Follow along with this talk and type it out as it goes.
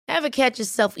Ever catch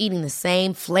yourself eating the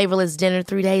same flavorless dinner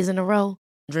 3 days in a row?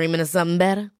 Dreaming of something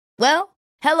better? Well,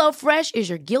 HelloFresh is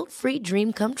your guilt-free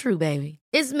dream come true, baby.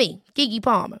 It's me, Keke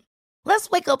Palmer. Let's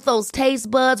wake up those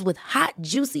taste buds with hot,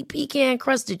 juicy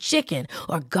pecan-crusted chicken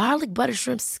or garlic butter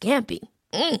shrimp scampi.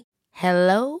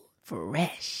 Hello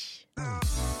Fresh.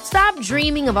 Stop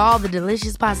dreaming of all the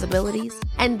delicious possibilities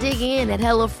and dig in at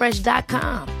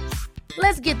HelloFresh.com.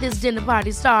 Let's get this dinner party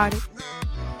started.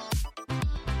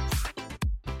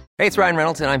 Hey, it's Ryan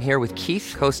Reynolds, and I'm here with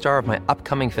Keith, co-star of my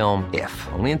upcoming film, If,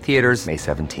 only in theaters May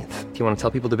 17th. Do you want to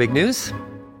tell people the big news?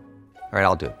 All right,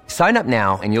 I'll do it. Sign up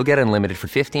now and you'll get unlimited for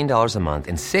 $15 a month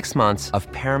and 6 months of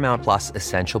Paramount Plus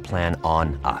Essential Plan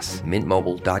on us.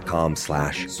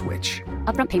 MintMobile.com/switch.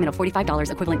 Upfront payment of $45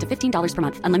 equivalent to $15 per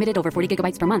month. Unlimited over 40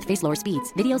 gigabytes per month. Face lower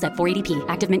speeds. Videos at 480p.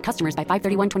 Active Mint customers by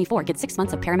 531.24 get 6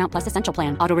 months of Paramount Plus Essential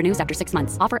Plan. Auto renews after 6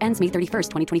 months. Offer ends May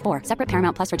 31st, 2024. Separate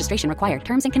Paramount Plus registration required.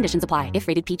 Terms and conditions apply if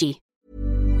rated PG.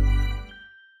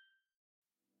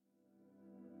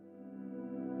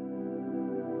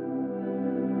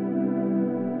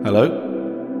 Hello?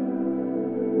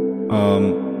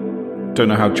 Don't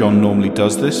know how John normally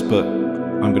does this, but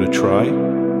I'm going to try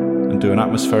and do an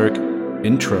atmospheric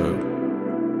intro.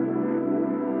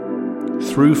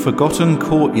 Through forgotten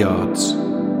courtyards,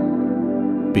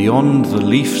 beyond the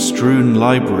leaf-strewn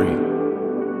library,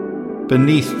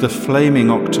 beneath the flaming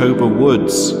October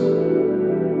woods,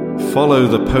 follow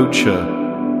the poacher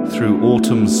through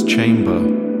autumn's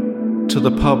chamber to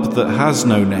the pub that has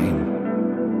no name,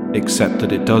 except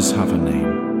that it does have a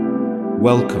name.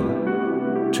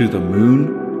 Welcome to the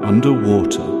Moon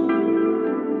Underwater.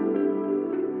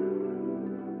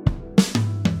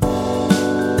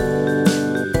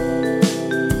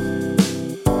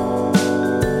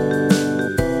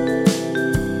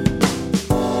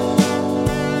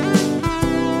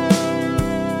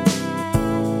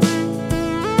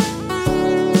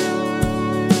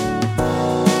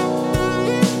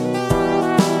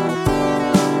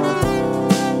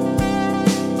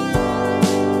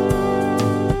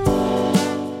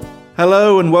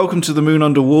 Hello and welcome to the Moon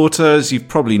Underwater. As you've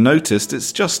probably noticed,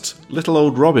 it's just little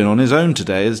old Robin on his own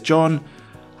today, as John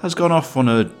has gone off on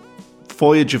a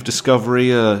voyage of discovery.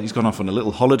 He's gone off on a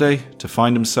little holiday to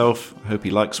find himself. I hope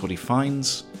he likes what he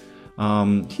finds.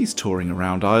 He's touring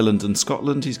around Ireland and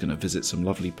Scotland. He's going to visit some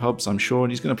lovely pubs, I'm sure,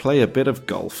 and he's going to play a bit of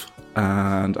golf.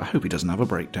 And I hope he doesn't have a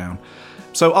breakdown.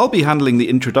 So I'll be handling the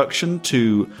introduction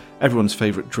to everyone's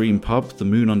favourite dream pub, the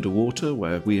Moon Underwater,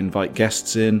 where we invite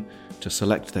guests in to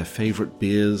select their favourite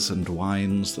beers and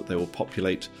wines that they will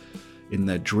populate in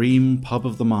their dream pub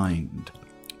of the mind.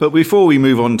 But before we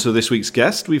move on to this week's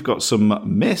guest, we've got some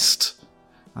mist.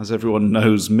 As everyone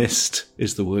knows, mist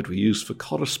is the word we use for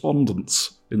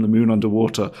correspondence in the Moon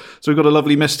Underwater. So we've got a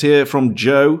lovely mist here from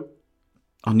Joe.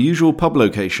 Unusual pub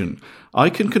location.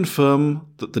 I can confirm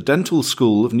that the Dental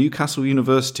School of Newcastle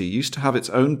University used to have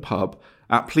its own pub,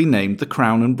 aptly named the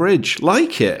Crown and Bridge.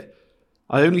 Like it!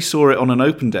 I only saw it on an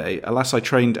open day, alas I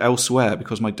trained elsewhere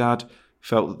because my dad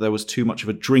felt that there was too much of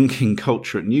a drinking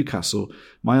culture at Newcastle.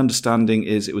 My understanding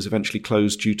is it was eventually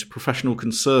closed due to professional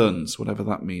concerns, whatever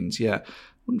that means. Yeah,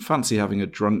 wouldn't fancy having a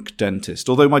drunk dentist,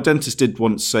 although my dentist did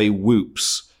once say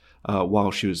whoops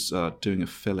while she was doing a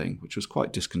filling, which was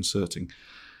quite disconcerting.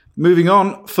 Moving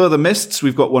on, further mists,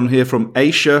 we've got one here from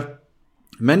Aisha.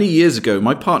 Many years ago,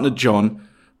 my partner John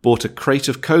bought a crate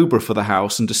of Cobra for the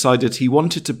house and decided he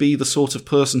wanted to be the sort of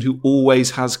person who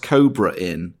always has Cobra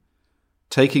in.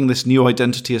 Taking this new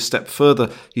identity a step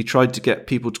further, he tried to get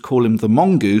people to call him the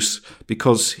Mongoose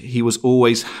because he was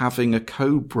always having a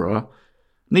Cobra.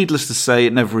 Needless to say,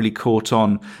 it never really caught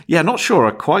on. Yeah, not sure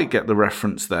I quite get the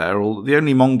reference there. The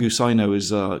only mongoose I know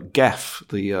is Geff,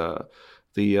 the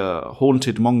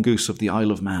haunted mongoose of the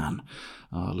Isle of Man.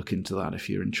 Look into that if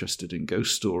you're interested in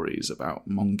ghost stories about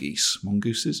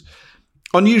mongooses.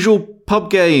 Unusual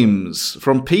pub games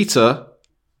from Peter.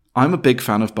 I'm a big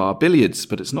fan of bar billiards,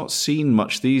 but it's not seen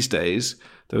much these days.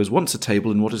 There was once a table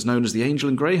in what is known as the Angel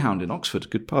and Greyhound in Oxford,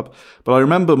 good pub. But I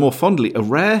remember more fondly a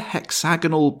rare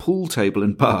hexagonal pool table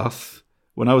in Bath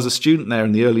when I was a student there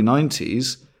in the early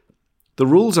 90s. The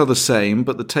rules are the same,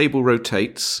 but the table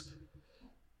rotates.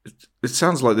 It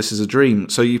sounds like this is a dream.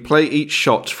 So you play each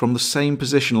shot from the same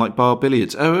position like bar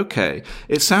billiards. Oh, okay.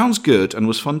 It sounds good and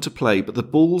was fun to play, but the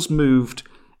balls moved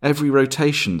every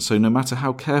rotation, so no matter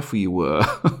how careful you were.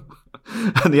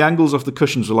 And the angles of the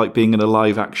cushions were like being in a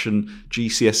live-action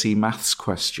GCSE maths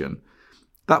question.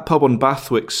 That pub on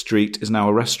Bathwick Street is now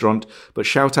a restaurant, but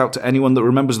shout out to anyone that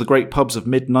remembers the great pubs of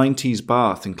mid-90s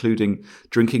Bath, including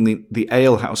drinking the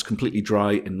ale house completely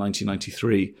dry in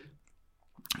 1993.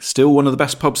 Still one of the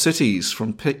best pub cities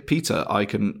from Peter. I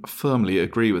can firmly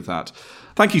agree with that.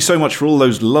 Thank you so much for all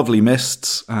those lovely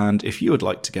mists. And if you would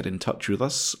like to get in touch with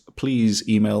us, please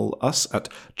email us at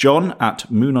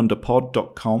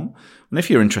john@moonunderpod.com. And if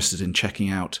you're interested in checking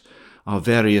out our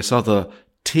various other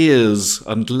tiers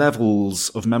and levels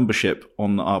of membership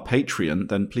on our Patreon,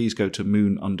 then please go to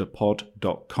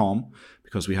moonunderpod.com,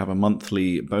 because we have a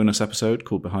monthly bonus episode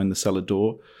called Behind the Cellar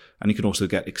Door. And you can also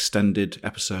get extended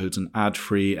episodes and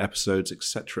ad-free episodes,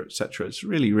 etc., etc. It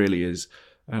really, really is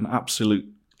an absolute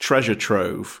treasure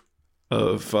trove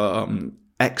of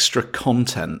extra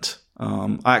content.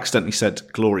 I accidentally said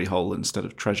glory hole instead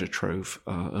of treasure trove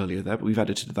earlier there, but we've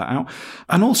edited that out.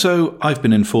 And also, I've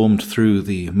been informed through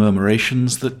the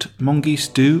murmurations that mongoose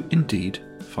do indeed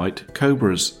fight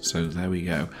cobras. So there we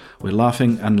go. We're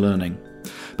laughing and learning.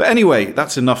 But anyway,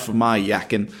 that's enough for my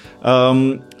yakking.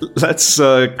 Let's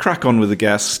crack on with the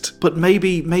guest. But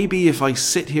maybe if I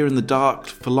sit here in the dark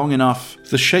for long enough,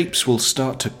 the shapes will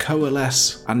start to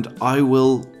coalesce and I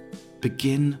will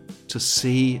begin to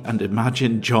see and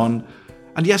imagine John.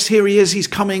 And yes, here he is. He's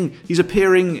coming. He's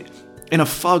appearing in a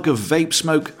fog of vape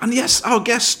smoke. And yes, our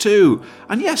guest too.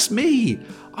 And yes, me.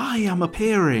 I am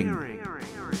appearing.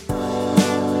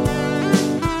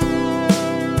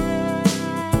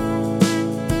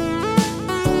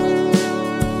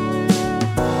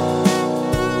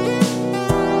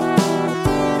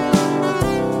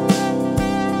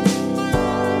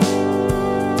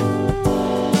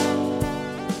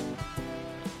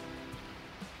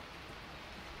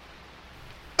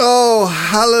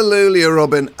 Hallelujah,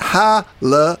 Robin.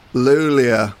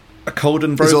 Hallelujah. A cold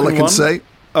and broken is all I can say.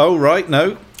 Oh, right,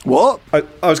 no. What? I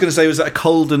was going to say, was that a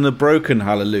cold and a broken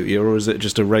hallelujah, or is it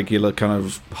just a regular kind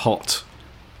of hot,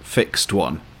 fixed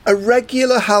one? A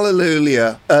regular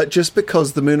hallelujah, just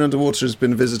because the moon underwater has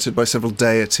been visited by several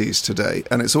deities today,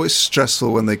 and it's always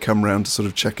stressful when they come round to sort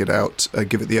of check it out,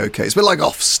 give it the okay. It's a bit like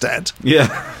Ofsted.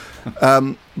 Yeah.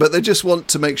 But they just want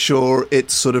to make sure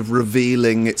it's sort of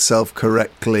revealing itself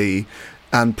correctly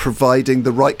and providing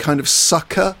the right kind of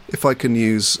succor, if I can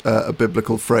use a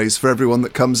biblical phrase, for everyone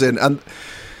that comes in. And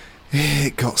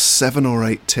it got 7 or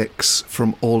 8 ticks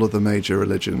from all of the major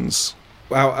religions.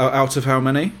 Out of how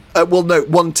many? Well, no,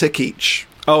 1 tick each.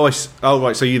 Oh,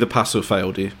 right, so you either pass or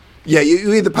fail, do you? Yeah,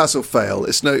 you either pass or fail.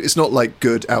 It's not like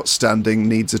good, outstanding,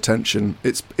 needs attention.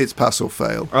 It's pass or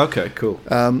fail. Okay, cool.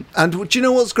 And do you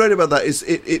know what's great about that is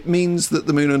it means that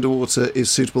the moon underwater is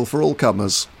suitable for all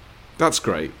comers. That's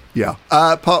great. Yeah,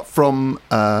 apart from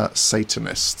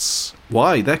Satanists.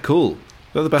 Why? They're cool.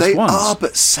 They're the best ones. They are,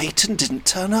 but Satan didn't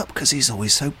turn up because he's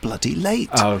always so bloody late.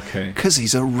 Oh, okay. Because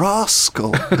he's a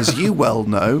rascal, as you well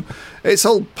know. It's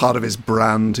all part of his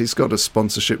brand. He's got a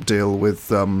sponsorship deal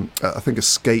with, I think, a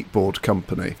skateboard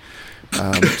company.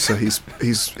 So he's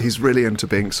really into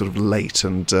being sort of late,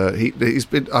 and he's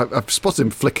been. I've spotted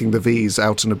him flicking the V's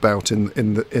out and about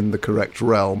in the correct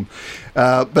realm.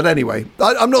 But anyway,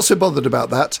 I'm not so bothered about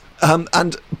that.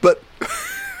 But.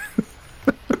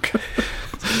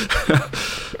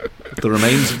 The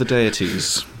remains of the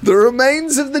deities. The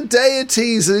remains of the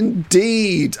deities,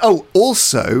 indeed. Oh,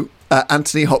 also,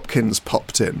 Anthony Hopkins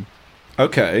popped in.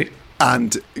 Okay.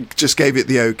 And just gave it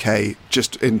the okay,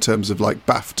 just in terms of like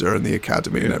BAFTA and the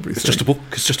Academy and everything. It's just a book.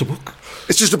 It's just a book.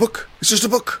 It's just a book. It's just a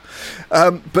book.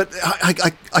 But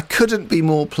I couldn't be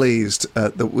more pleased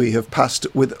that we have passed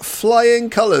with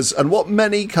flying colours, and what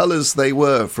many colours they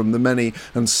were from the many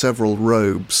and several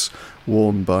robes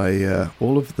worn by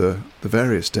all of the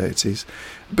various deities,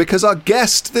 because our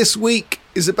guest this week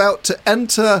is about to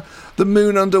enter the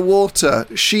moon underwater.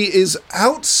 She is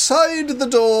outside the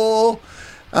door,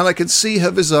 and I can see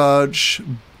her visage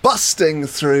busting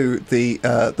through the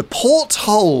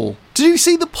porthole. Did you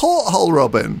see the porthole,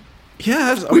 Robin?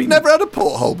 Yeah, We've never had a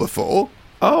porthole before.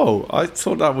 Oh, I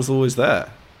thought that was always there.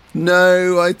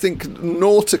 No, I think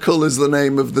nautical is the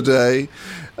name of the day.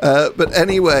 But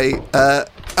anyway,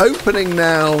 opening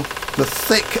now the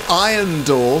thick iron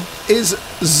door is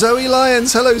Zoe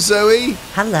Lyons. Hello, Zoe.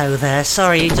 Hello there.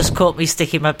 Sorry, you just caught me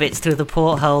sticking my bits through the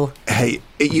porthole. Hey,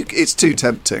 it's too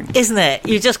tempting. Isn't it?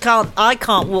 You just can't... I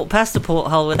can't walk past the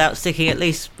porthole without sticking at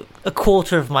least a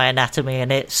quarter of my anatomy in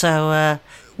it, so...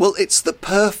 Well, it's the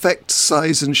perfect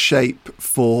size and shape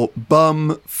for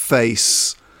bum,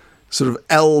 face, sort of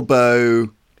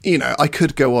elbow. You know, I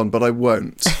could go on, but I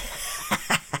won't.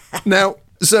 Now,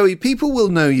 Zoe, people will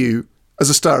know you as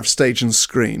a star of stage and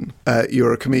screen.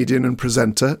 You're a comedian and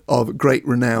presenter of great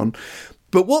renown.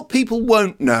 But what people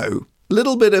won't know, a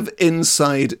little bit of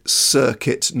inside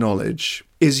circuit knowledge,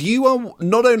 is you are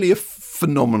not only a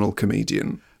phenomenal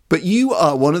comedian, but you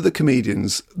are one of the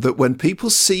comedians that when people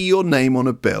see your name on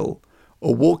a bill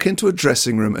or walk into a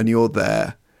dressing room and you're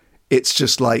there, it's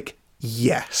just like,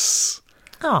 yes,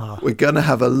 we're going to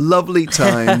have a lovely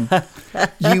time.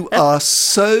 You are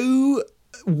so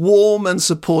warm and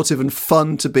supportive and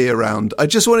fun to be around. I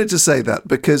just wanted to say that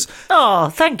because... Oh,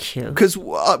 thank you. Because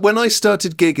when I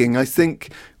started gigging, I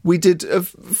think we did a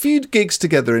few gigs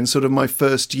together in sort of my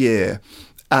first year,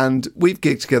 and we've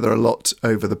gigged together a lot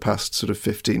over the past sort of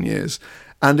 15 years,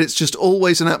 and it's just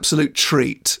always an absolute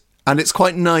treat. And it's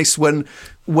quite nice when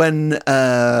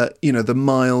the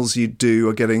miles you do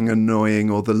are getting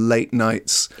annoying, or the late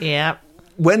nights. Yeah.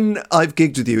 When I've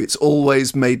gigged with you, it's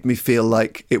always made me feel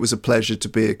like it was a pleasure to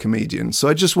be a comedian. So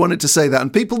I just wanted to say that,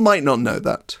 and people might not know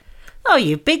that. Oh,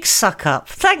 you big suck-up.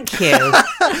 Thank you. No,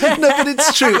 but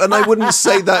it's true, and I wouldn't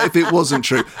say that if it wasn't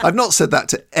true. I've not said that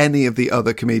to any of the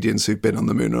other comedians who've been on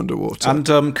the Moon Underwater.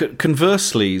 And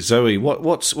conversely, Zoe,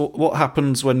 what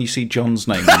happens when you see John's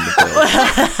name in the bill?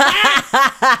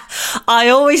 I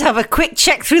always have a quick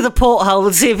check through the porthole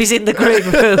and see if he's in the green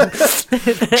room.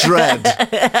 Dread.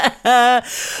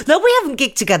 No, we haven't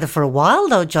gigged together for a while,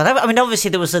 though, John. I mean, obviously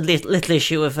there was a little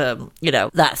issue of,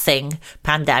 that thing,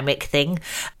 pandemic thing.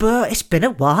 But it's been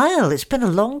a while. It's been a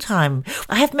long time.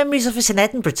 I have memories of us in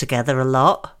Edinburgh together a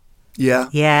lot. Yeah.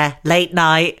 Yeah, late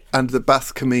night. And the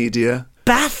Bath Comedia.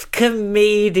 Bath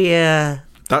Comedia.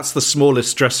 That's the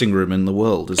smallest dressing room in the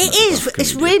world, isn't it? It is.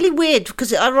 It's really weird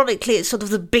because, ironically, it's sort of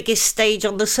the biggest stage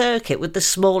on the circuit with the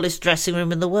smallest dressing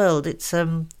room in the world. It's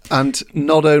And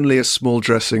not only a small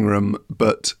dressing room,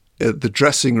 but the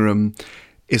dressing room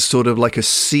is sort of like a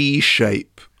C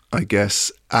shape, I guess,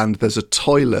 and there's a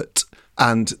toilet,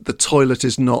 and the toilet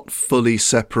is not fully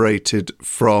separated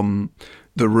from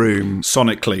the room.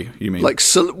 Sonically, you mean? Like,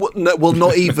 well,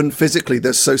 not even physically.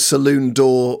 There's so saloon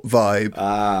door vibe.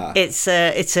 It's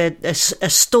a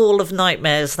stall of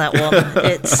nightmares, that one.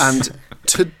 It's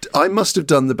I must have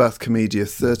done the Bath Comedia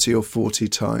 30 or 40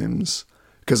 times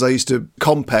because I used to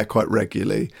compare quite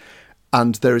regularly,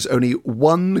 and there is only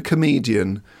one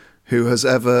comedian who has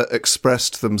ever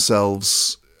expressed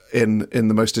themselves in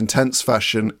the most intense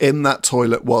fashion in that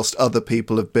toilet whilst other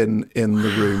people have been in the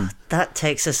room. That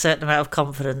takes a certain amount of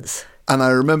confidence. And I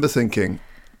remember thinking,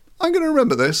 I'm going to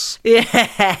remember this. Yeah.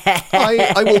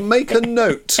 I will make a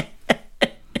note.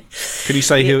 Can you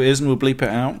say who it is and we'll bleep it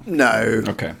out? No.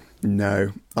 Okay.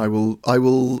 No. I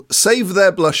will save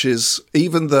their blushes,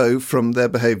 even though from their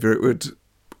behaviour it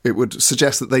would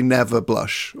suggest that they never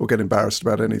blush or get embarrassed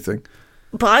about anything.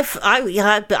 But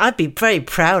I'd be very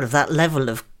proud of that level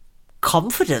of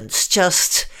confidence,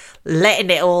 just letting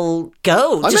it all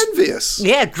go. I'm envious.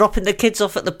 Yeah, dropping the kids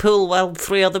off at the pool while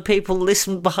three other people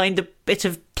listen behind a bit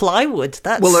of plywood.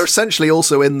 Well, they're essentially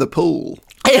also in the pool.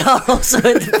 They are also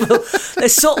in the pool. They're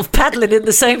sort of paddling in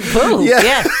the same pool.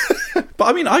 Yeah. But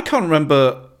I mean, I can't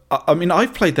remember. I mean,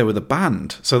 I've played there with a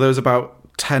band, so there was about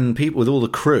 10 people with all the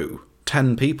crew,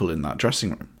 10 people in that dressing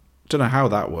room. Don't know how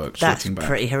that worked. That's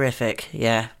pretty horrific.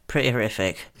 Yeah, pretty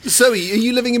horrific. So, are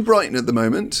you living in Brighton at the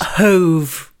moment?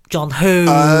 Hove. John Hove.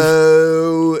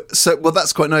 Oh, well,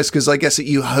 that's quite nice because I guess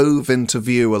you hove into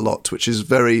view a lot, which is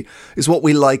what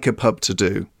we like a pub to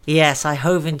do. Yes, I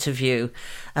hove into view.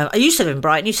 I used to live in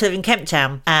Brighton, used to live in Kemp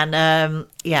Town, and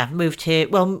moved here.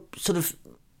 Well, sort of,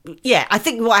 yeah. I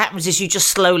think what happens is you just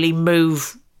slowly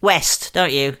move west,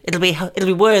 don't you? It'll be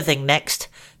Worthing next,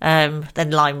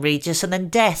 then Lyme Regis, and then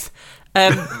Death.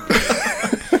 And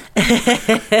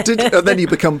then you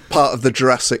become part of the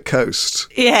Jurassic Coast.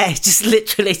 Yeah, just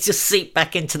literally seep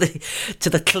back into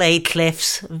the clay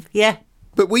cliffs. Yeah.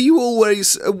 But were you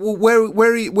always where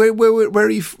are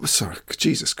you? Sorry,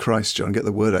 Jesus Christ, John, get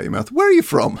the word out of your mouth. Where are you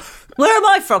from? Where am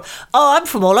I from? Oh, I'm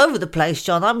from all over the place,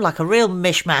 John. I'm like a real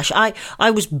mishmash.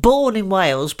 I was born in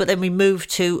Wales, but then we moved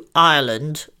to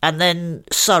Ireland, and then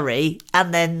Surrey,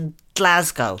 and then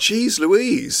Glasgow. Jeez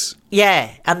Louise.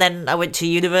 Yeah, and then I went to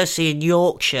university in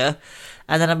Yorkshire,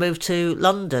 and then I moved to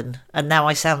London, and now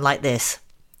I sound like this.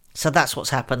 So that's what's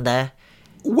happened there.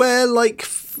 Where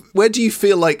do you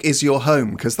feel like is your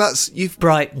home? Because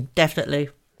Brighton, definitely.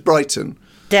 Brighton.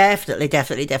 Definitely.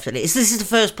 This is the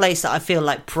first place that I feel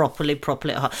like properly at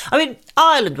home. I mean,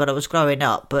 Ireland when I was growing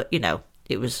up, but it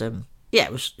was a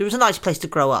nice place to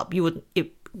grow up. There was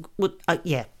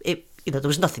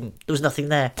nothing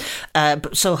there.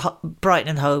 But so Brighton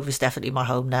and Hove is definitely my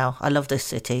home now. I love this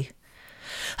city.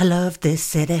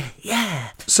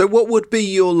 Yeah. So what would be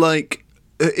your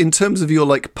in terms of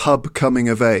your pub coming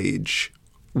of age?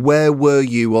 Where were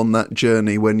you on that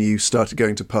journey when you started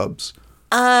going to pubs?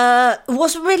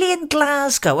 Wasn't really in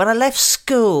Glasgow when I left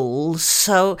school,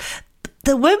 so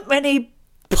there weren't many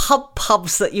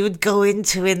pubs that you would go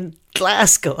into in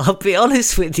Glasgow, I'll be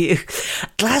honest with you.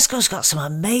 Glasgow's got some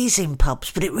amazing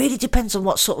pubs, but it really depends on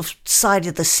what sort of side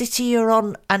of the city you're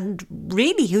on and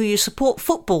really who you support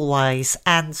football-wise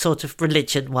and sort of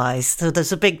religion-wise. So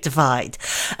there's a big divide.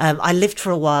 I lived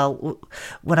for a while,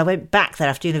 when I went back there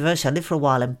after university, I lived for a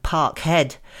while in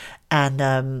Parkhead,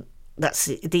 and that's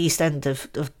the east end of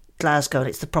Glasgow, and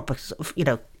it's the proper sort of,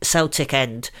 Celtic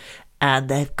end. And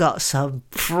they've got some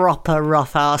proper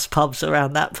rough-ass pubs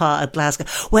around that part of Glasgow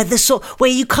where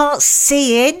you can't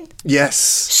see in. Yes.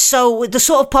 So the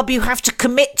sort of pub you have to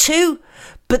commit to,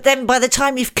 but then by the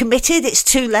time you've committed, it's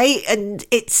too late and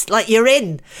it's like you're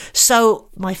in. So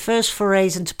my first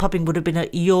forays into pubbing would have been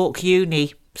at York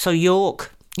Uni. So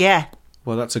York, yeah.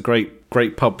 Well, that's a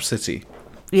great pub city.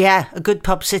 Yeah, a good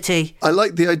pub city. I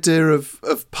like the idea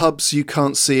of pubs you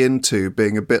can't see into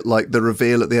being a bit like the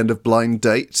reveal at the end of Blind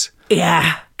Date.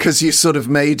 Yeah. Because you sort of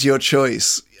made your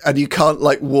choice and you can't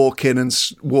walk in and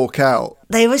walk out.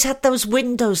 They always had those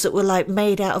windows that were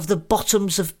made out of the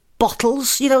bottoms of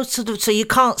bottles, so you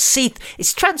can't see.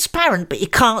 It's transparent, but you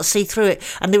can't see through it.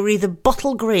 And they were either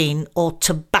bottle green or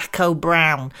tobacco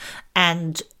brown.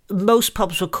 And most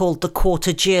pubs were called the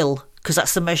quarter gill, because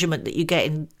that's the measurement that you get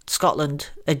in Scotland.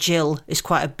 A gill is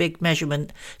quite a big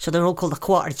measurement. So they're all called a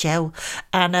quarter gill.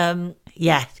 And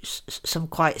some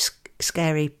quite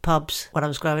scary pubs when I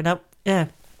was growing up. Yeah.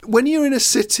 When you're in a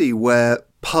city where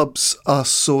pubs are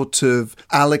sort of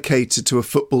allocated to a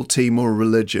football team or a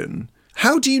religion,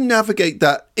 how do you navigate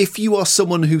that if you are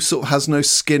someone who sort of has no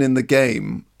skin in the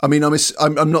game? I mean,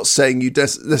 I'm not saying you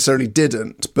necessarily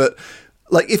didn't, but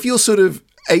if you're sort of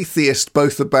atheist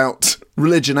both about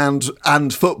religion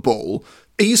and football,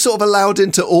 are you sort of allowed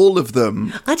into all of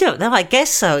them? I don't know. I guess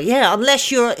so, yeah.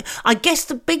 Unless I guess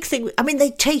the big thing, I mean,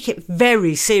 they take it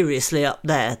very seriously up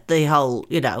there, the whole,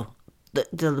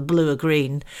 the blue or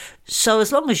green. So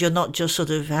as long as you're not just sort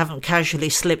of haven't casually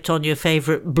slipped on your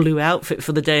favourite blue outfit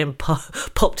for the day and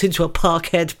popped into a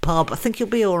Parkhead pub, I think you'll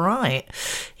be all right.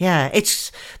 Yeah,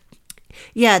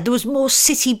 there was more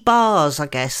city bars, I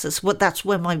guess. That's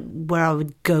where I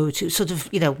would go to, sort of,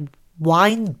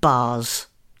 wine bars.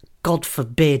 God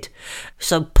forbid.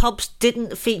 So pubs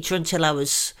didn't feature until I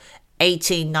was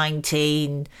 18,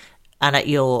 19, and at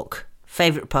York.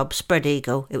 Favourite pub, Spread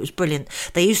Eagle. It was brilliant.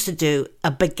 They used to do a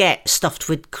baguette stuffed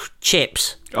with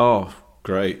chips. Oh,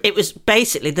 great. It was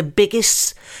basically the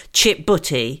biggest chip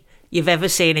butty you've ever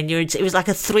seen in your... It was like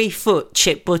a 3-foot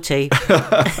chip butty.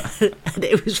 And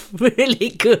it was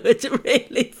really good,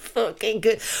 really fucking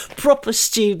good. Proper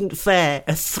student fare,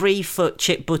 a 3-foot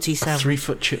chip butty sandwich. A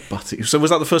 3-foot chip butty. So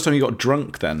was that the first time you got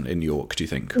drunk then in York, do you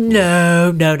think?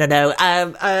 No.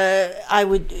 I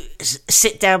would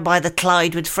sit down by the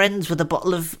Clyde with friends with a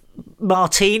bottle of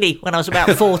martini when I was about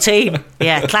 14.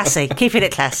 Yeah, classy. Keeping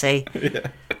it classy.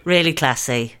 Yeah. Really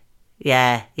classy.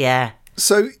 Yeah.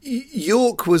 So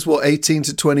York was 18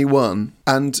 to 21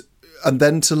 and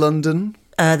then to London?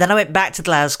 Then I went back to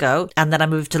Glasgow and then I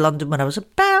moved to London when I was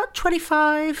about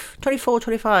 24,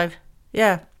 25.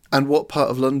 Yeah. And what part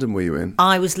of London were you in?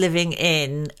 I was living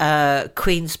in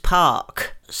Queen's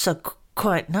Park. So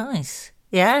quite nice.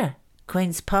 Yeah.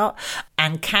 Queen's Park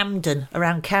and Camden,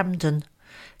 around Camden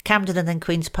and then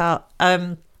Queen's Park.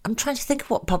 I'm trying to think of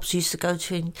what pubs I used to go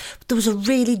to. There was a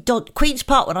really Queen's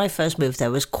Park when I first moved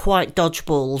there was quite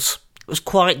dodgeballs. It was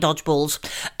quite dodgeballs.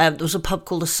 There was a pub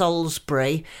called the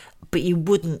Salisbury, but you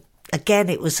wouldn't. Again,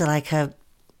 it was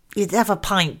you'd have a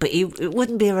pint, but it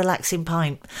wouldn't be a relaxing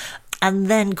pint. And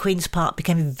then Queen's Park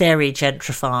became very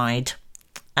gentrified,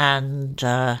 and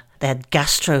they had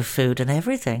gastro food and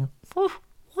everything. Oh,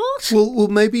 what? Well,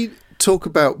 maybe talk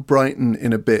about Brighton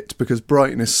in a bit, because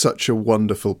Brighton is such a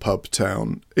wonderful pub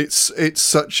town. It's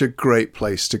such a great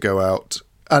place to go out,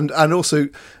 and also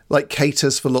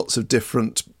caters for lots of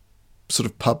different sort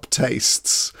of pub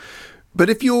tastes. But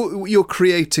if you're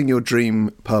creating your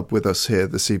dream pub with us here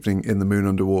this evening in the Moon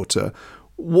Underwater,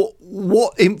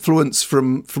 what influence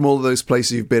from all of those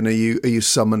places you've been are you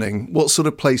summoning? What sort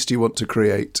of place do you want to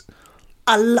create?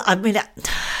 I mean,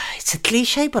 it's a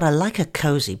cliche, but I like a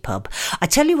cosy pub. I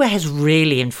tell you where has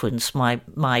really influenced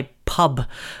my pub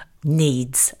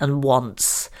needs and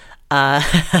wants,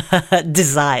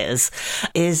 desires,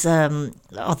 is are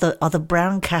the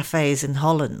brown cafes in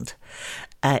Holland.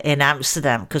 In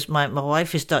Amsterdam, because my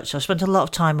wife is Dutch, so I spent a lot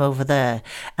of time over there,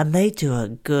 and they do a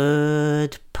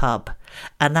good pub,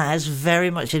 and that has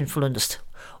very much influenced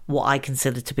what I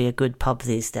consider to be a good pub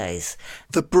these days.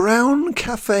 The brown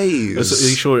cafes. Are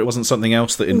you sure it wasn't something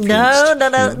else that influenced?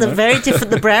 No. They're very different.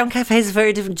 The brown cafes are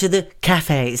very different to the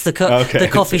cafes, the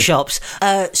coffee shops.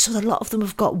 So a lot of them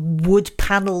have got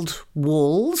wood-panelled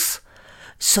walls.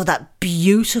 So that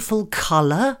beautiful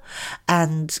colour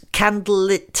and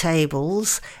candlelit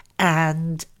tables.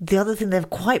 And the other thing they're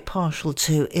quite partial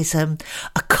to is a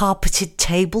carpeted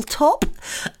tabletop.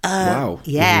 Wow.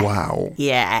 Yeah. Wow.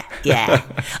 Yeah.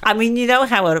 I mean, you know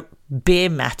how a beer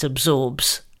mat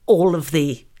absorbs all of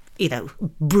the,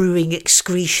 brewing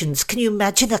excretions. Can you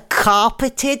imagine a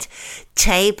carpeted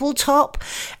tabletop?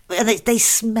 And they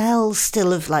smell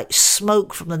still of like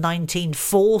smoke from the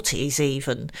 1940s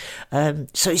even.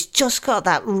 So it's just got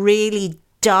that really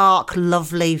dark,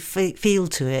 lovely feel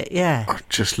to it, yeah. I'm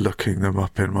just looking them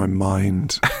up in my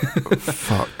mind.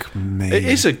 Fuck me. It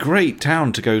is a great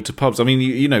town to go to pubs. I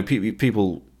mean,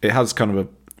 people, it has kind of a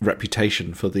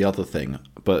reputation for the other thing,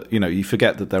 but, you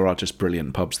forget that there are just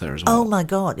brilliant pubs there as well. Oh, my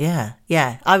God, yeah.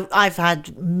 I've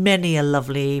had many a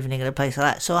lovely evening at a place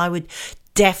like that, so I would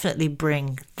definitely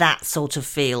bring that sort of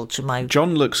feel to my...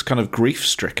 John looks kind of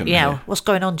grief-stricken Yeah, here. what's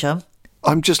going on, John?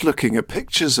 I'm just looking at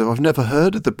pictures of... I've never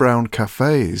heard of the brown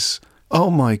cafes. Oh,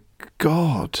 my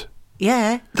God.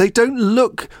 Yeah. They don't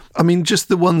look... I mean, just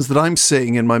the ones that I'm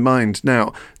seeing in my mind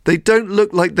now, they don't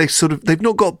look like they've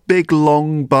not got big,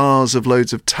 long bars of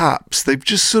loads of taps. They've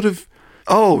just sort of...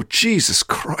 Oh, Jesus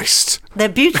Christ. They're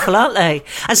beautiful, aren't they?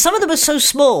 And some of them are so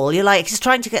small, you're like, it's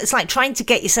like trying to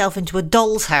get yourself into a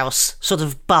doll's house sort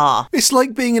of bar. It's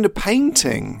like being in a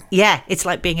painting. Yeah, it's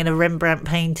like being in a Rembrandt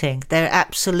painting. They're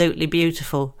absolutely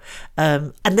beautiful.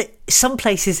 And some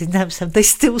places in Amsterdam, they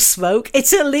still smoke.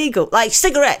 It's illegal, like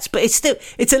cigarettes, but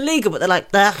it's illegal. But they're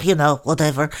like,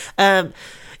 whatever.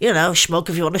 Smoke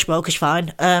if you want to smoke is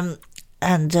fine.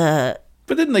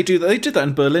 But didn't they do that? They did that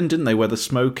in Berlin, didn't they? Where the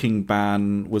smoking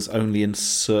ban was only in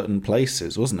certain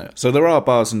places, wasn't it? So there are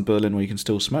bars in Berlin where you can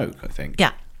still smoke, I think.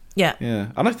 Yeah.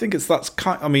 And I think it's part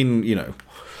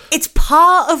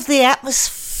of the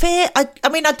atmosphere. I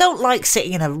mean, I don't like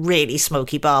sitting in a really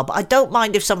smoky bar, but I don't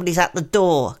mind if somebody's at the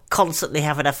door constantly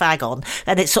having a fag on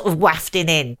and it's sort of wafting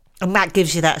in. And that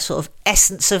gives you that sort of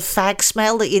essence of fag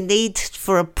smell that you need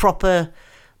for a proper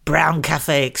brown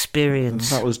cafe experience.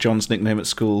 That was John's nickname at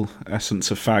school, essence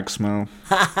of fag smell.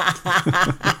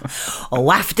 A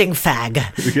wafting fag.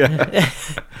 Yeah.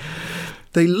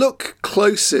 They look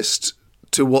closest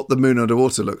to what the Moon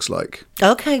Underwater looks like.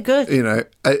 Okay, good.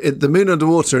 The Moon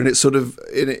Underwater in its sort of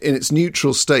in its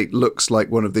neutral state looks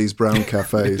like one of these brown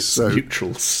cafes. So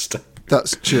neutral state.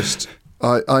 That's just...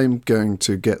 I'm going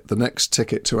to get the next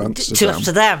ticket to Amsterdam. To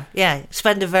Amsterdam, yeah.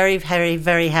 Spend a very, very,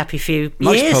 very happy few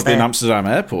nice years pub there. in Amsterdam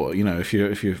airport, if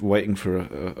you're waiting for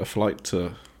a flight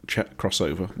to cross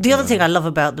over. The other thing I love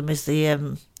about them is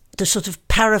the sort of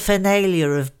paraphernalia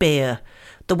of beer.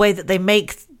 The way that they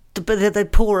make... They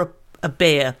pour a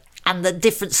beer and the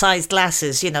different sized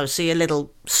glasses, so your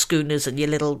little schooners and your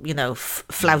little,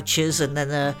 flouches, and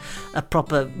then a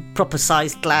proper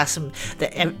sized glass, and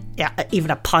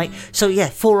even a pint. So yeah,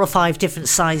 4 or 5 different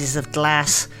sizes of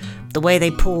glass. The way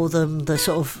they pour them, the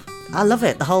sort of... I love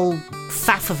it. The whole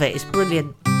faff of it is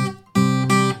brilliant.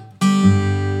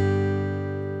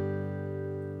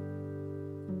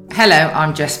 Hello,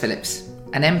 I'm Jess Phillips,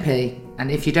 an MP,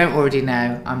 and if you don't already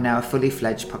know, I'm now a fully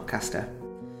fledged podcaster.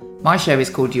 My show is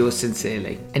called Yours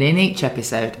Sincerely, and in each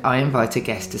episode I invite a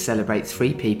guest to celebrate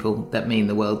 3 people that mean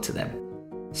the world to them.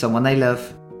 Someone they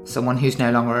love, someone who's no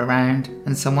longer around,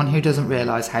 and someone who doesn't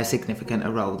realise how significant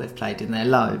a role they've played in their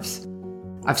lives.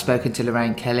 I've spoken to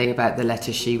Lorraine Kelly about the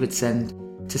letter she would send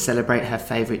to celebrate her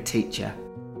favourite teacher,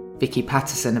 Vicky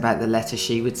Patterson about the letter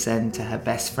she would send to her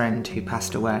best friend who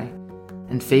passed away,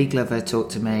 and Fee Glover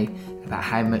talked to me about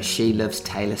how much she loves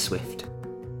Taylor Swift.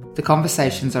 The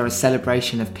conversations are a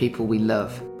celebration of people we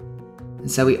love,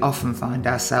 and so we often find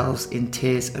ourselves in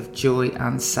tears of joy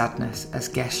and sadness as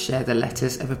guests share the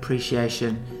letters of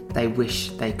appreciation they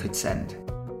wish they could send.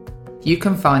 You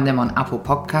can find them on Apple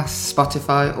Podcasts,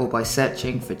 Spotify, or by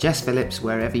searching for Jess Phillips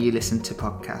wherever you listen to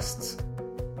podcasts.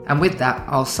 And with that,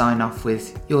 I'll sign off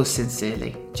with Yours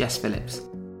Sincerely, Jess Phillips.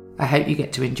 I hope you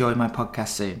get to enjoy my podcast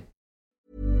soon.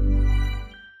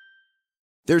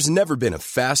 There's never been a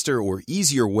faster or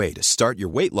easier way to start your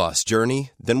weight loss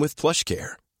journey than with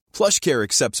PlushCare. PlushCare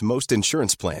accepts most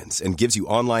insurance plans and gives you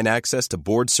online access to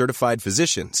board-certified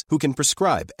physicians who can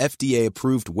prescribe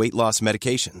FDA-approved weight loss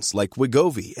medications like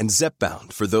Wegovy and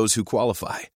Zepbound for those who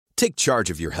qualify. Take charge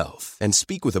of your health and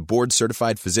speak with a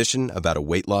board-certified physician about a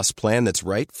weight loss plan that's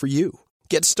right for you.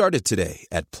 Get started today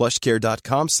at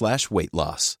plushcare.com/weight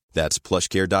loss. That's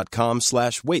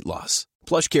plushcare.com/weight loss.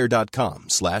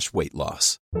 plushcare.com/weight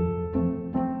loss.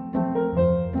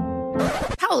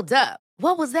 Hold up.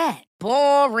 What was that?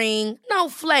 Boring. No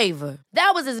flavor.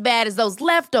 That was as bad as those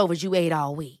leftovers you ate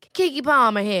all week. Keke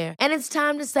Palmer here, and it's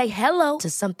time to say hello to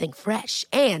something fresh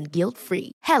and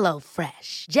guilt-free. Hello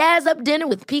Fresh. Jazz up dinner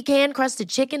with pecan-crusted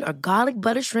chicken or garlic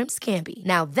butter shrimp scampi.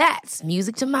 Now that's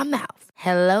music to my mouth.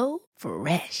 Hello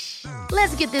Fresh.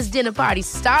 Let's get this dinner party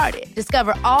started.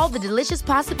 Discover all the delicious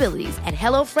possibilities at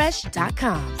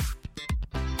hellofresh.com.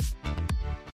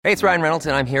 Hey, it's Ryan Reynolds,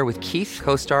 and I'm here with Keith,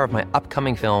 co-star of my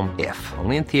upcoming film, If,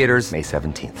 only in theaters May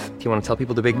 17th. Do you want to tell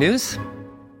people the big news?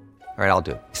 All right, I'll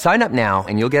do it. Sign up now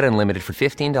and you'll get unlimited for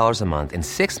 $15 a month and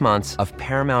 6 months of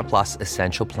Paramount Plus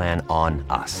Essential Plan on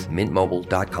us.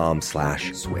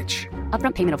 MintMobile.com/switch.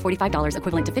 Upfront payment of $45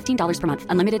 equivalent to $15 per month.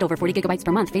 Unlimited over 40 gigabytes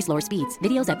per month. Face lower speeds.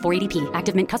 Videos at 480p.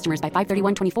 Active Mint customers by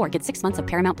 531.24 get 6 months of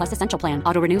Paramount Plus Essential Plan.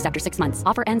 Auto renews after 6 months.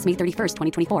 Offer ends May 31st,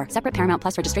 2024. Separate Paramount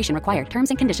Plus registration required. Terms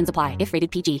and conditions apply if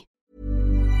rated PG.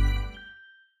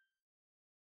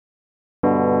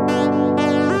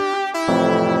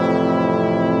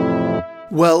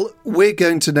 Well, we're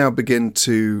going to now begin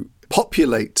to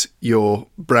populate your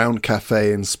brown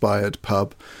cafe-inspired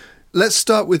pub. Let's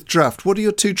start with draft. What are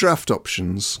your 2 draft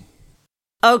options?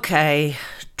 Okay,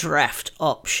 draft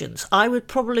options. I would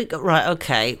probably go... Right,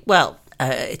 okay. Well,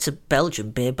 it's a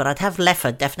Belgian beer, but I'd have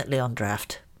Leffe definitely on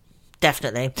draft.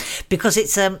 Definitely, because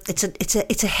it's a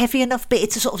heavy enough beer.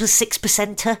 It's a sort of a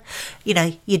 6%er. You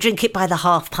know, you drink it by the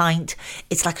half pint.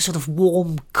 It's like a sort of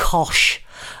warm kosh.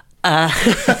 What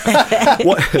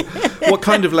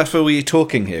kind of Leffe were you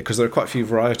talking here? Because there are quite a few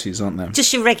varieties, aren't there?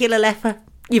 Just your regular Leffe.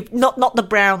 Not the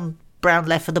brown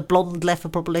Leffe, the blonde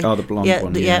Leffe probably. Oh, the blonde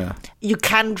one, yeah. You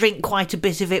can drink quite a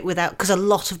bit of it without, because a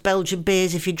lot of Belgian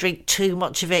beers, if you drink too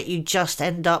much of it, you just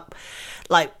end up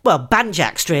like, well,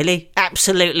 banjaxed really,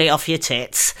 absolutely off your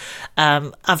tits.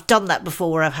 I've done that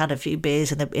before where I've had a few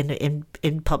beers in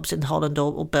pubs in Holland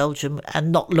or Belgium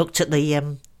and not looked at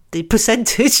the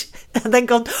percentage and then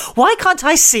gone, why can't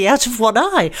I see out of one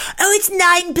eye? Oh, it's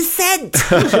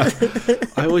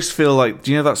 9%. I always feel like,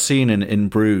 do you know that scene in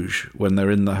Bruges when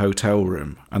they're in the hotel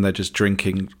room and they're just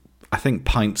drinking, I think,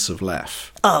 pints of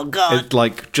Leffe? Oh, God.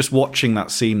 Just watching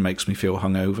that scene makes me feel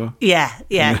hungover. Yeah.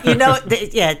 You know,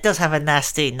 it does have a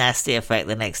nasty, nasty effect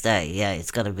the next day. Yeah,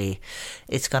 it's going to be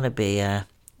a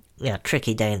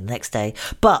tricky day the next day.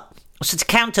 But so to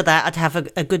counter that, I'd have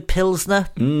a good Pilsner.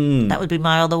 That would be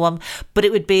my other one. But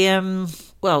it would be,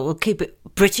 we'll keep it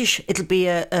British. It'll be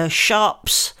a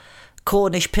Sharps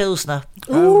Cornish Pilsner.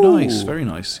 Oh, nice. Very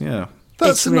nice, yeah.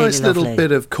 That's a nice little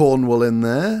bit of Cornwall in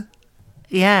there.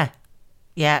 Yeah.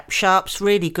 Sharps,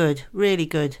 really good. Really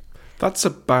good. That's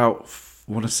about,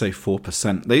 I want to say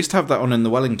 4%. They used to have that on in the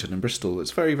Wellington in Bristol.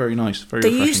 It's very, very nice. Very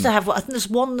refreshing. They used to have, I think there's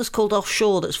one that's called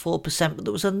Offshore that's 4%, but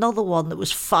there was another one that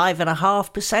was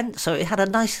 5.5%. So it had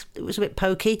it was a bit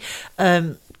pokey,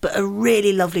 but a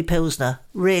really lovely Pilsner.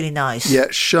 Really nice. Yeah,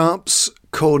 Sharps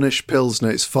Cornish Pilsner,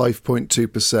 it's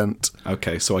 5.2%.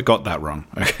 Okay, so I got that wrong.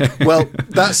 Okay. Well,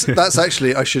 that's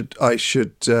actually, I should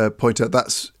point out,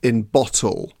 that's in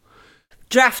bottle.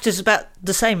 Draft is about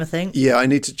the same, I think. Yeah, I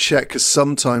need to check because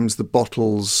sometimes the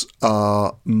bottles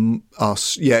are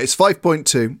it's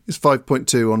 5.2. It's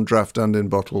 5.2 on draft and in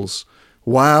bottles.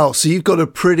 Wow, so you've got a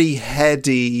pretty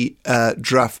heady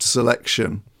draft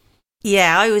selection.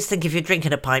 Yeah, I always think if you're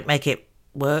drinking a pint, make it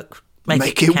work.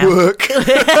 Make it work.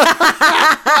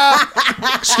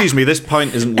 Excuse me, this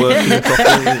pint isn't working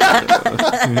properly.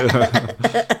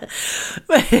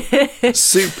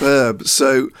 Superb.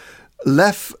 So,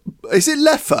 is it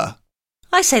Leffe?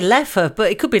 I say Leffe, but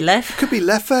it could be Leffe. It could be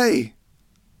Leffe.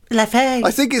 Leffe.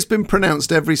 I think it's been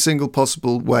pronounced every single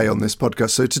possible way on this podcast.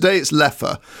 So today it's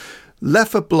Leffe.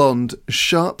 Leffe Blonde,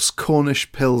 Sharps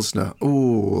Cornish Pilsner.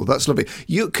 Oh, that's lovely.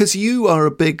 Because you are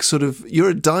a big you're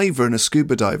a diver and a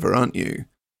scuba diver, aren't you?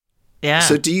 Yeah.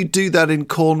 So do you do that in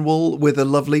Cornwall with a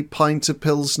lovely pint of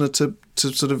Pilsner to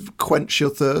sort of quench your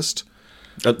thirst?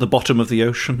 At the bottom of the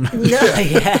ocean.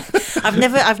 Yeah.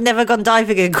 I've never gone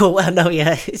diving in Cornwall. No,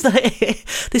 yeah. It's like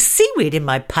there's seaweed in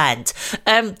my pant.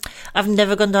 I've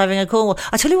never gone diving in Cornwall.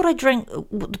 I tell you what I drink.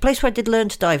 The place where I did learn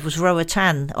to dive was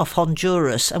Roatan off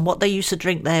Honduras, and what they used to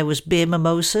drink there was beer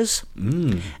mimosas,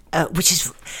 which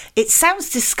is. It sounds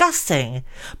disgusting,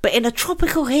 but in a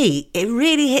tropical heat, it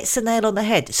really hits the nail on the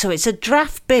head. So it's a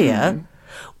draft beer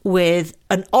with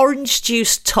an orange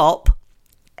juice top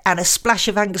and a splash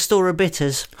of Angostura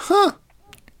bitters. Huh.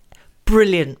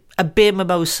 Brilliant. A beer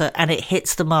mimosa, and it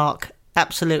hits the mark.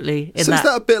 Absolutely. Is that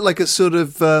a bit like a sort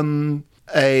of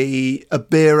a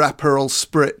beer Aperol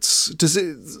spritz? Does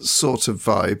it sort of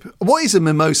vibe? What is a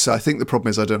mimosa? I think the problem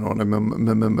is I don't know what a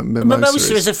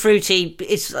mimosa is a fruity.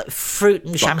 It's like fruit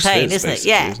and Bucks champagne, Fizz, isn't it?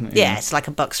 basically, isn't it? Yeah, it's like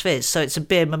a Bucks Fizz. So it's a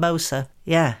beer mimosa.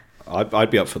 Yeah. I'd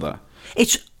be up for that.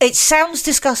 It sounds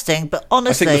disgusting, but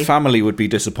honestly, I think the family would be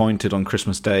disappointed on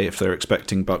Christmas Day if they're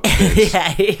expecting Bucks Fizz.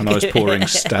 Yeah. And I was pouring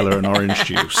Stella and orange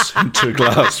juice into a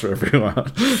glass for everyone.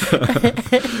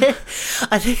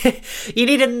 I think you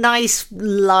need a nice,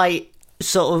 light,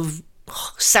 sort of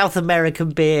South American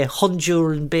beer,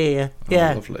 Honduran beer.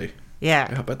 Yeah. Oh, lovely. Yeah.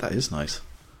 I bet that is nice.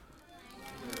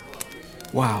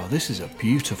 Wow, this is a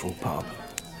beautiful pub.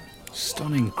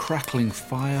 Stunning crackling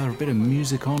fire, a bit of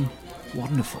music on.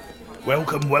 Wonderful.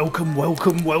 Welcome, welcome,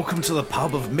 welcome, welcome to the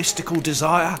pub of mystical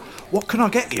desire. What can I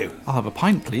get you? I'll have a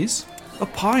pint, please. A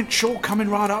pint, sure, coming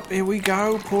right up. Here we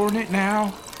go, pouring it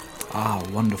now. Ah,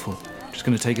 wonderful. Just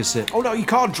going to take a sip. Oh no, you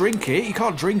can't drink it, you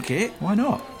can't drink it. Why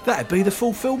not? That'd be the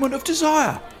fulfilment of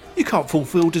desire. You can't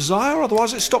fulfill desire,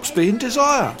 otherwise it stops being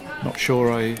desire. Not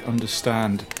sure I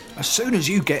understand. As soon as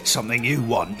you get something you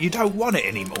want, you don't want it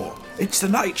anymore. It's the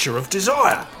nature of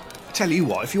desire. Tell you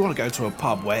what, if you want to go to a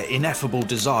pub where ineffable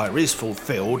desire is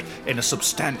fulfilled in a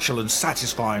substantial and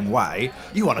satisfying way,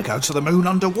 you want to go to the Moon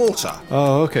Underwater.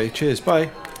 Oh, okay. Cheers. Bye.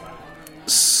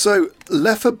 So,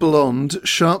 Leffe Blonde,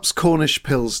 Sharp's Cornish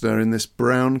Pilsner in this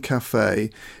brown cafe.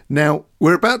 Now,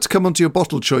 we're about to come onto your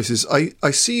bottle choices.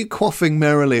 I see you quaffing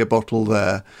merrily a bottle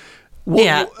there.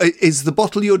 Yeah. Is the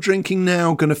bottle you're drinking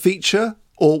now going to feature?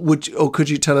 Or could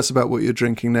you tell us about what you're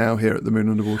drinking now here at the Moon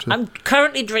Underwater? I'm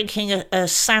currently drinking a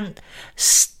Sant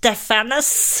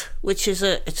Stefanus, which is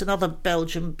it's another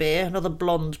Belgian beer, another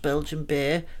blonde Belgian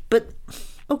beer. But,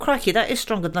 oh crikey, that is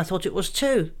stronger than I thought it was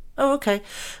too. Oh, okay.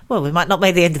 Well, we might not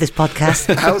make the end of this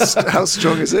podcast. How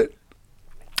strong is it?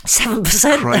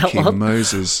 7%. Crikey that one.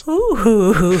 Moses.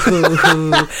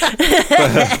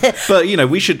 But you know,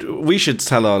 we should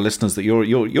tell our listeners that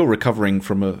you're recovering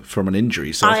from an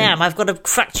injury. So I am. I've got a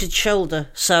fractured shoulder,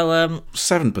 so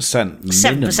 7%.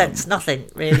 7%'s nothing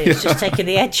really. It's just taking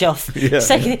the edge off. Yeah.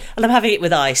 And I'm having it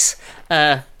with ice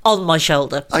on my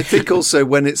shoulder. I think also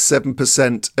when it's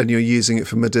 7% and you're using it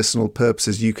for medicinal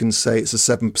purposes, you can say it's a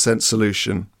 7%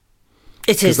 solution.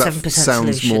 It is that 7%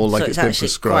 sounds solution, more like so it's it's been actually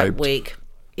prescribed. quite weak.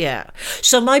 Yeah.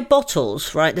 So my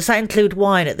bottles, right? Does that include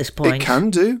wine at this point? It can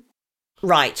do.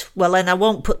 Right. Well, then I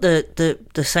won't put the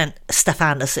Sant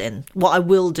Stefanus in. What I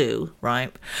will do,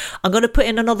 right? I'm going to put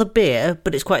in another beer,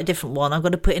 but it's quite a different one. I'm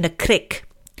going to put in a Kriek,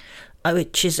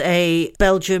 which is a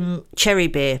Belgian cherry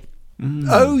beer.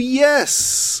 Oh,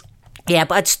 yes. Yeah,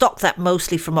 but I'd stock that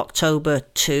mostly from October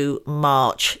to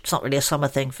March. It's not really a summer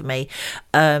thing for me.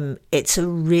 It's a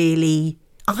really...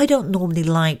 I don't normally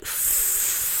like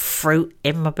fruit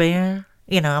in my beer.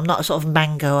 You know, I'm not a sort of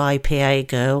mango IPA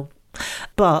girl.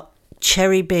 But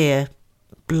cherry beer,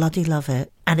 bloody love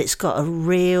it. And it's got a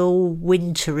real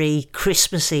wintry,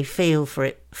 Christmassy feel for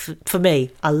it. For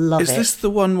me, I love it. Is this the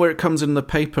one where it comes in the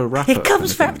paper wrapper? It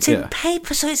comes kind of wrapped thing? in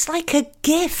paper, so it's like a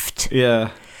gift.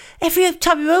 Yeah. Every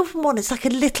time you open one, it's like a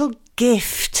little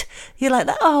gift. You're like,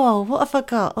 oh, what have I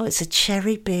got? Oh, it's a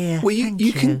cherry beer. Well, Thank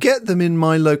you can get them in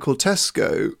my local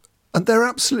Tesco, and they're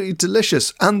absolutely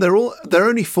delicious. And they're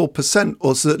only 4%,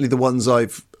 or certainly the ones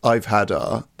I've had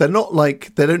are. They're not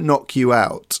like, they don't knock you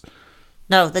out.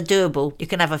 No, they're doable. You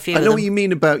can have a few. I know what you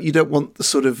mean about you don't want the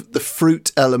sort of the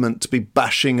fruit element to be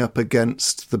bashing up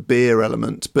against the beer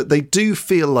element, but they do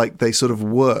feel like they sort of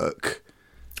work.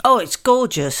 Oh, it's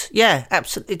gorgeous. Yeah,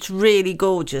 absolutely. It's really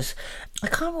gorgeous. I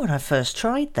can't remember when I first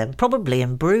tried them. Probably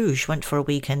in Bruges. Went for a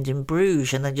weekend in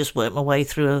Bruges and then just worked my way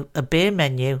through a beer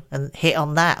menu and hit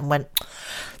on that and went,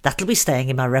 that'll be staying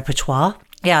in my repertoire.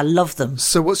 Yeah, I love them.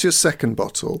 So what's your second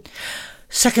bottle?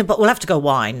 Second, but we'll have to go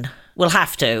wine. We'll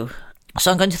have to. So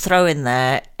I'm going to throw in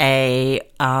there a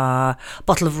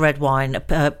bottle of red wine,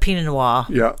 Pinot Noir.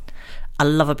 Yeah. I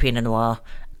love a Pinot Noir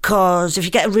because if you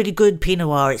get a really good Pinot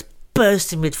Noir, it's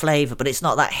bursting with flavour, but it's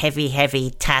not that heavy,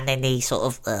 tanniny sort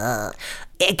of...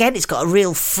 Again, it's got a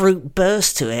real fruit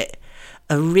burst to it.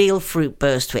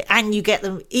 And you get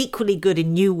them equally good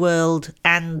in New World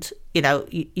and, you know,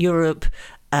 Europe.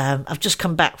 I've just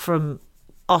come back from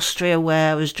Austria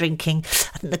where I was drinking,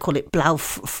 I think they call it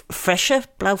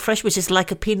Blaufresh, which is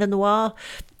like a Pinot Noir.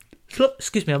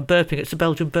 Excuse me, I'm burping. It's a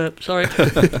Belgian burp. Sorry.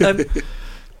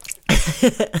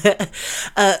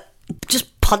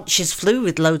 Just punches through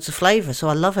with loads of flavour, so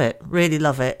I love it. Really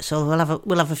love it. So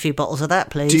we'll have a few bottles of that,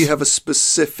 please. Do you have a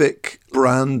specific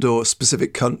brand or a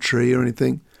specific country or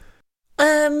anything?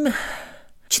 Do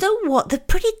you know what? They're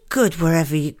pretty good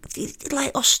wherever you...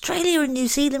 Like Australia and New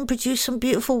Zealand produce some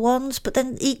beautiful ones, but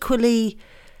then equally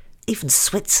even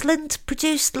Switzerland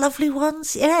produced lovely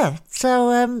ones. Yeah.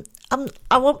 So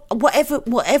I want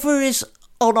whatever is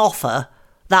on offer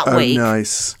that week.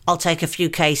 Nice. I'll take a few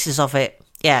cases of it.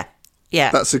 Yeah.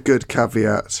 Yeah. That's a good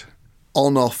caveat.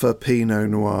 On offer Pinot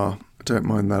Noir. I don't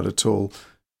mind that at all.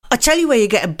 I tell you where you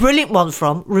get a brilliant one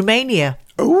from, Romania.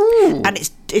 Ooh.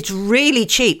 And it's really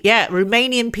cheap. Yeah,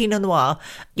 Romanian Pinot Noir.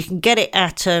 You can get it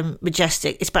at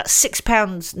Majestic. It's about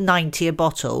 £6.90 a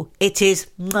bottle. It is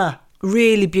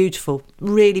really beautiful,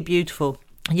 really beautiful.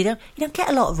 And you don't get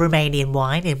a lot of Romanian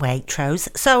wine in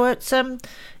Waitrose, so it's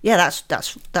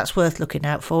that's worth looking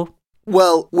out for.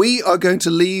 Well, we are going to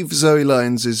leave Zoe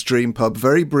Lyons' Dream Pub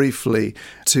very briefly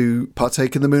to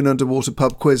partake in the Moon Underwater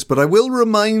Pub quiz, but I will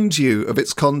remind you of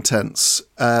its contents.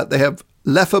 They have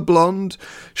Leffe Blonde,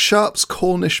 Sharp's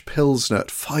Cornish Pilsner at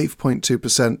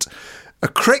 5.2%, a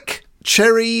Crick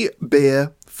Cherry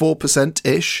Beer,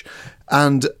 4%-ish,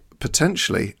 and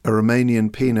potentially a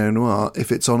Romanian Pinot Noir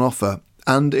if it's on offer.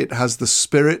 And it has the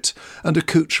spirit and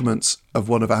accoutrements of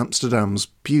one of Amsterdam's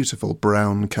beautiful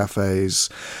brown cafes.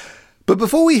 But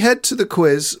before we head to the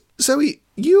quiz, Zoe,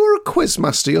 you're a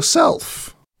quizmaster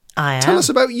yourself. I am. Tell us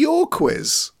about your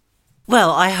quiz. Well,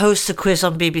 I host a quiz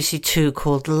on BBC Two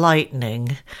called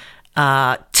Lightning.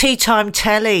 Tea Time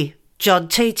Telly, John,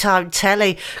 Tea Time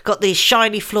Telly. Got the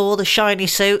shiny floor, the shiny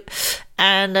suit,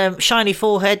 and shiny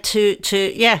forehead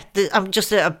I'm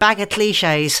just a bag of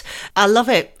cliches. I love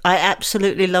it. I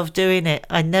absolutely love doing it.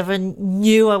 I never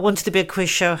knew I wanted to be a quiz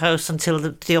show host until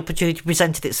the opportunity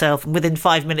presented itself. And within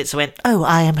 5 minutes I went, oh,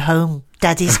 I am home.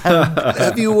 Daddy's home.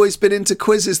 Have you always been into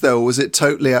quizzes, though, or was it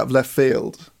totally out of left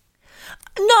field?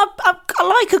 No, I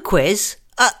like a quiz.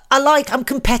 I'm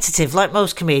competitive, like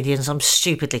most comedians. I'm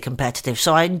stupidly competitive,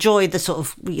 so I enjoy the sort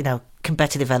of,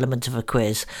 competitive element of a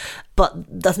quiz. But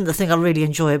the thing I really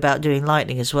enjoy about doing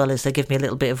Lightning as well is they give me a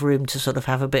little bit of room to sort of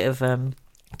have a bit of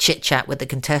chit-chat with the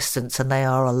contestants, and they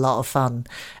are a lot of fun.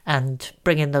 And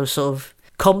bringing those sort of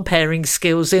comparing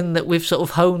skills in that we've sort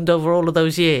of honed over all of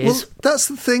those years. Well, that's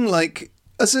the thing, like,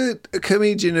 as a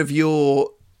comedian of your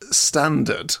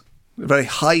standard, a very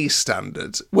high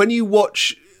standard, when you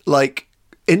watch, like,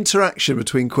 interaction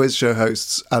between quiz show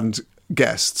hosts and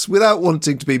guests, without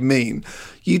wanting to be mean,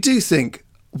 you do think,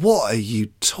 what are you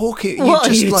talking? What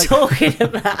are you talking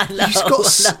about?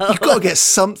 You've got to get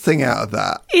something out of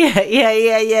that.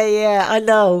 Yeah. I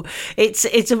know.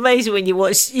 It's amazing when you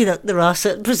watch. There are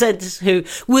certain presenters who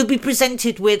will be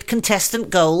presented with contestant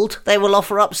gold. They will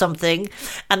offer up something,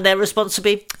 and their response will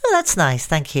be, "Oh, that's nice,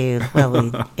 thank you.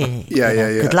 Well,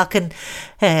 good luck, and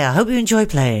hey, I hope you enjoy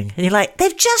playing." And you're like,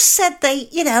 they've just said they're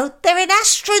an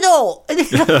astronaut.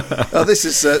 Oh, this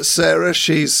is Sarah.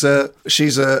 She's a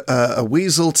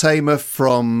weasel tamer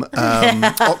from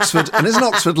Oxford, and isn't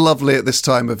Oxford lovely at this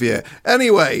time of year?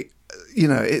 Anyway,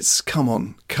 it's come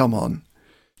on.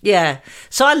 Yeah,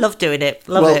 so I love doing it.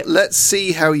 Love it. Well, let's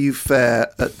see how you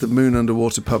fare at the Moon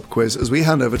Underwater Pub quiz as we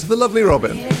hand over to the lovely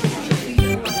Robin.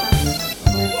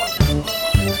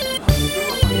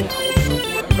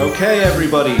 Okay,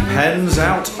 everybody, pens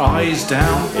out, eyes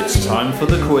down. It's time for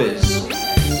the quiz.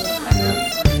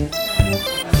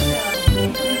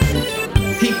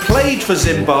 He played for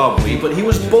Zimbabwe, but he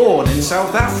was born in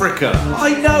South Africa.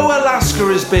 I know Alaska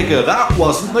is bigger. That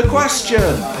wasn't the question.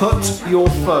 Put your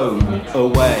phone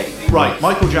away. Right,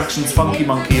 Michael Jackson's Funky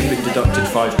Monkey have been deducted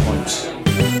 5 points.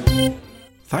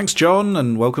 Thanks, John,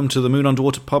 and welcome to the Moon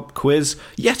Underwater Pub quiz.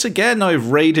 Yet again,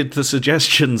 I've raided the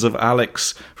suggestions of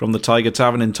Alex from the Tiger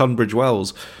Tavern in Tunbridge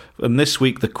Wells. And this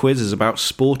week, the quiz is about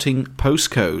sporting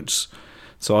postcodes.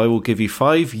 So I will give you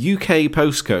 5 UK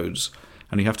postcodes,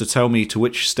 and you have to tell me to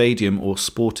which stadium or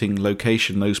sporting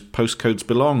location those postcodes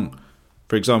belong.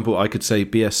 For example, I could say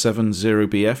BS7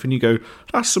 0BF, and you go,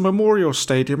 that's the Memorial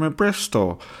Stadium in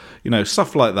Bristol.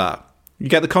 Stuff like that. You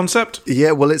get the concept?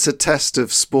 Yeah, well, it's a test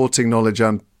of sporting knowledge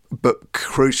but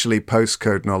crucially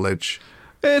postcode knowledge.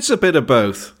 It's a bit of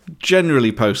both.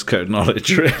 Generally postcode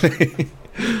knowledge, really.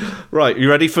 Right, you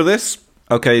ready for this?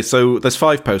 Okay, so there's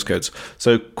 5 postcodes.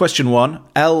 So question 1,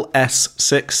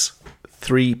 LS6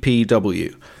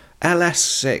 3PW.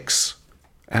 LS6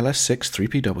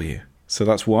 3PW. So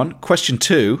that's 1. Question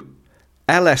 2,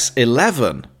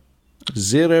 LS11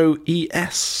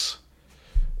 0ES.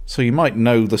 So you might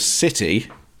know the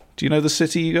city. Do you know the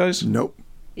city, you guys? Nope.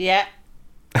 Yeah.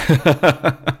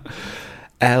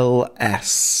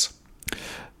 LS.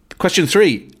 Question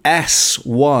 3,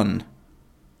 S1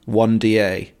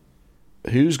 1DA.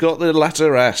 Who's got the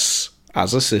letter S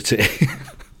as a city?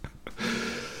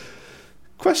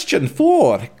 Question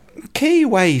 4,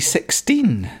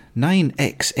 KY16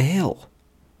 9XL.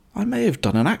 I may have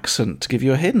done an accent to give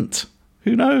you a hint.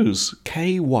 Who knows?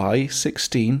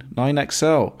 KY16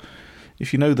 9XL.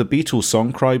 If you know the Beatles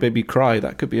song, Cry Baby Cry,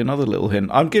 that could be another little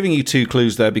hint. I'm giving you 2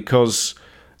 clues there because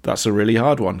that's a really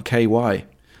hard one. KY.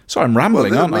 So I'm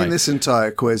rambling, aren't I? I mean, this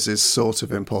entire quiz is sort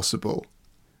of impossible.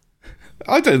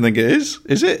 I don't think it is.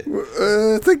 Is it?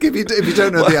 I think if you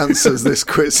don't know the answers, this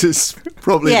quiz is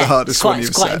probably the hardest one you've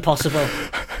it's quite said. impossible.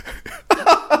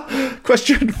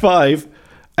 Question 5.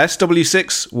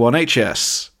 SW6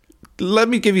 1HS. Let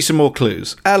me give you some more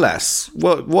clues. LS.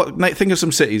 Think of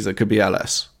some cities that could be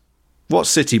LS. What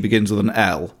city begins with an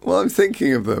L? Well, I'm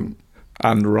thinking of them.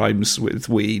 And rhymes with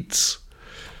weeds.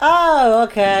 Oh,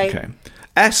 okay.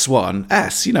 S1.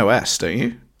 S. You know S, don't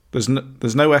you? There's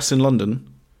no S in London.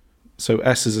 So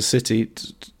S is a city.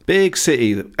 Big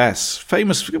city. S.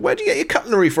 Famous. Where do you get your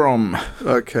cutlery from?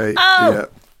 Okay. Oh, yeah.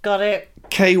 Got it.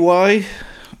 KY.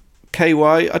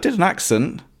 I did an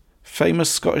accent. Famous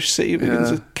Scottish city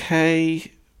begins with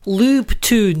K.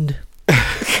 Looptoon.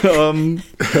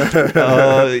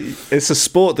 It's a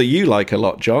sport that you like a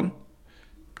lot, John.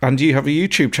 And you have a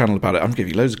YouTube channel about it. I'm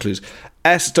giving you loads of clues.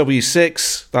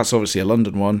 SW6, that's obviously a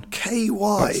London one.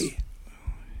 KY.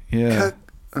 Yeah.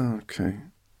 Okay.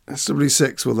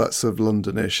 SW6, well, that's sort of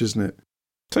Londonish, isn't it?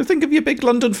 So think of your big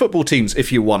London football teams if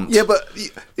you want. Yeah, but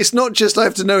it's not just I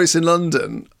have to know it's in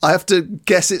London. I have to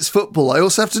guess it's football. I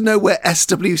also have to know where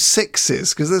SW6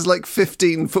 is, because there's like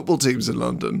 15 football teams in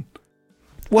London.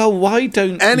 Well, why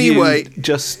don't you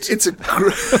just... It's a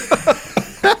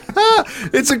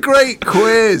it's a great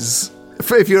quiz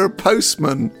if you're a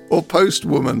postman or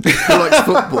postwoman who likes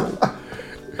football.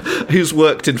 Who's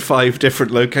worked in 4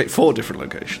 different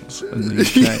locations in the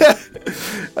UK.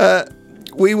 Yeah.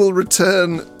 We will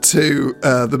return to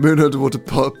the Moon Underwater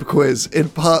pub quiz in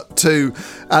part 2.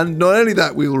 And not only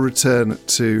that, we will return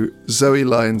to Zoe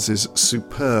Lyons'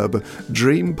 superb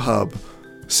Dream Pub.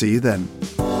 See you then.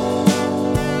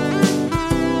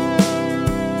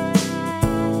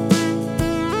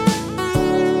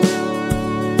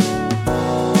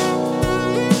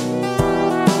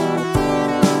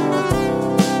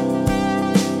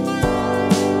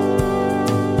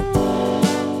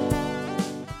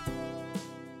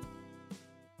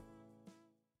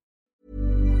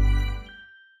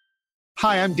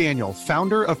 Hi, I'm Daniel,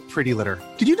 founder of Pretty Litter.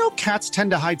 Did you know cats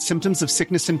tend to hide symptoms of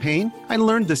sickness and pain? I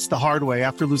learned this the hard way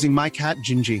after losing my cat,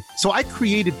 Gingy. So I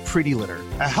created Pretty Litter,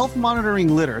 a health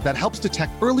monitoring litter that helps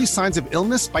detect early signs of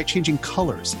illness by changing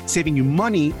colors, saving you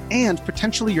money and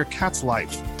potentially your cat's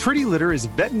life. Pretty Litter is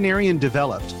veterinarian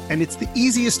developed, and it's the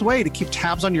easiest way to keep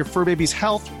tabs on your fur baby's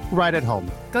health right at home.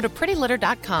 Go to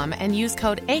prettylitter.com and use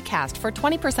code ACAST for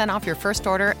 20% off your first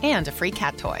order and a free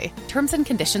cat toy. Terms and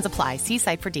conditions apply. See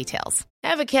site for details.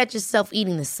 Ever catch yourself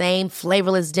eating the same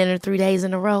flavorless dinner 3 days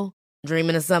in a row?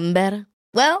 Dreaming of something better?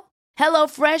 Well,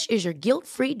 HelloFresh is your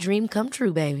guilt-free dream come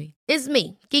true, baby. It's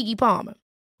me, Keke Palmer.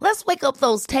 Let's wake up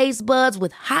those taste buds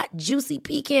with hot, juicy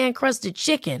pecan-crusted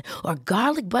chicken or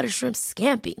garlic butter shrimp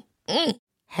scampi.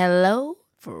 Hello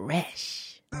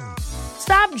Fresh.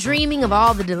 Stop dreaming of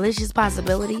all the delicious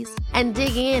possibilities and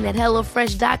dig in at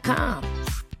HelloFresh.com.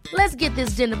 Let's get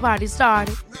this dinner party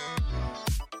started.